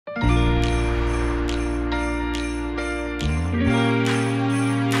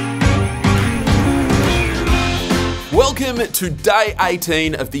Welcome to day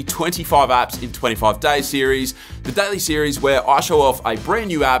 18 of the 25 apps in 25 days series, the daily series where I show off a brand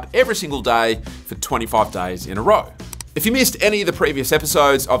new app every single day for 25 days in a row. If you missed any of the previous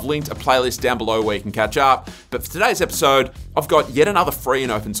episodes, I've linked a playlist down below where you can catch up. But for today's episode, I've got yet another free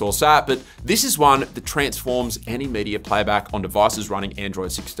and open source app, but this is one that transforms any media playback on devices running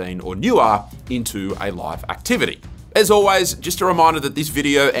Android 16 or newer into a live activity. As always, just a reminder that this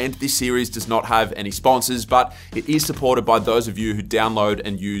video and this series does not have any sponsors, but it is supported by those of you who download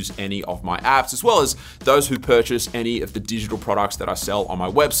and use any of my apps, as well as those who purchase any of the digital products that I sell on my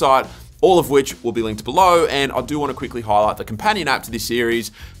website, all of which will be linked below. And I do want to quickly highlight the companion app to this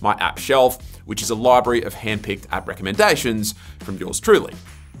series, my app shelf, which is a library of handpicked app recommendations from yours truly.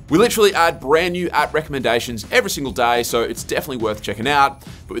 We literally add brand new app recommendations every single day, so it's definitely worth checking out.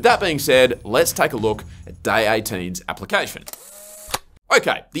 But with that being said, let's take a look at day 18's application.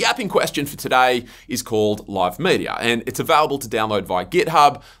 Okay, the app in question for today is called Live Media, and it's available to download via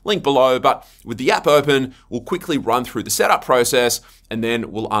GitHub, link below. But with the app open, we'll quickly run through the setup process, and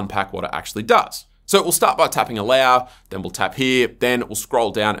then we'll unpack what it actually does. So we'll start by tapping allow, then we'll tap here, then we'll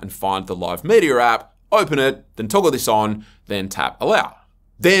scroll down and find the Live Media app, open it, then toggle this on, then tap allow.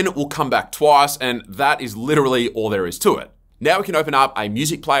 Then we'll come back twice, and that is literally all there is to it. Now we can open up a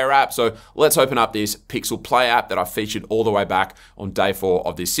music player app, so let's open up this Pixel Play app that I featured all the way back on day 4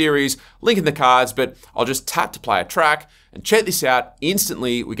 of this series. Link in the cards, but I'll just tap to play a track, and check this out.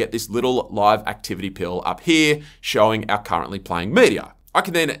 Instantly, we get this little live activity pill up here showing our currently playing media. I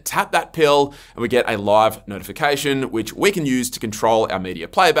can then tap that pill and we get a live notification, which we can use to control our media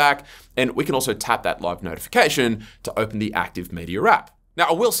playback, and we can also tap that live notification to open the active media app. Now,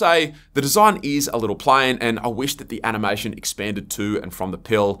 I will say the design is a little plain, and I wish that the animation expanded to and from the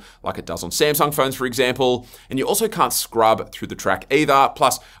pill like it does on Samsung phones, for example. And you also can't scrub through the track either.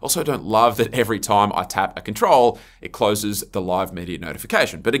 Plus, I also don't love that every time I tap a control, it closes the live media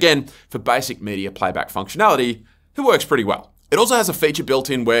notification. But again, for basic media playback functionality, it works pretty well. It also has a feature built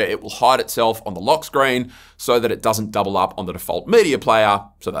in where it will hide itself on the lock screen so that it doesn't double up on the default media player,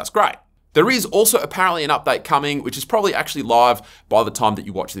 so that's great. There is also apparently an update coming, which is probably actually live by the time that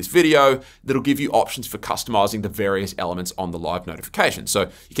you watch this video, that'll give you options for customizing the various elements on the live notification. So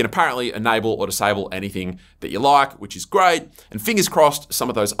you can apparently enable or disable anything that you like, which is great. And fingers crossed, some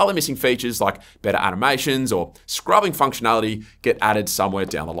of those other missing features like better animations or scrubbing functionality get added somewhere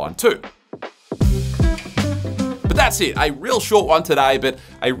down the line too. But that's it, a real short one today, but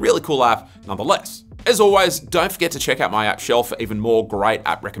a really cool app nonetheless. As always, don't forget to check out my app shelf for even more great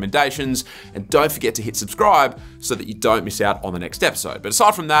app recommendations, and don't forget to hit subscribe so that you don't miss out on the next episode. But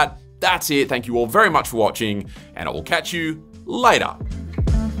aside from that, that's it. Thank you all very much for watching, and I will catch you later.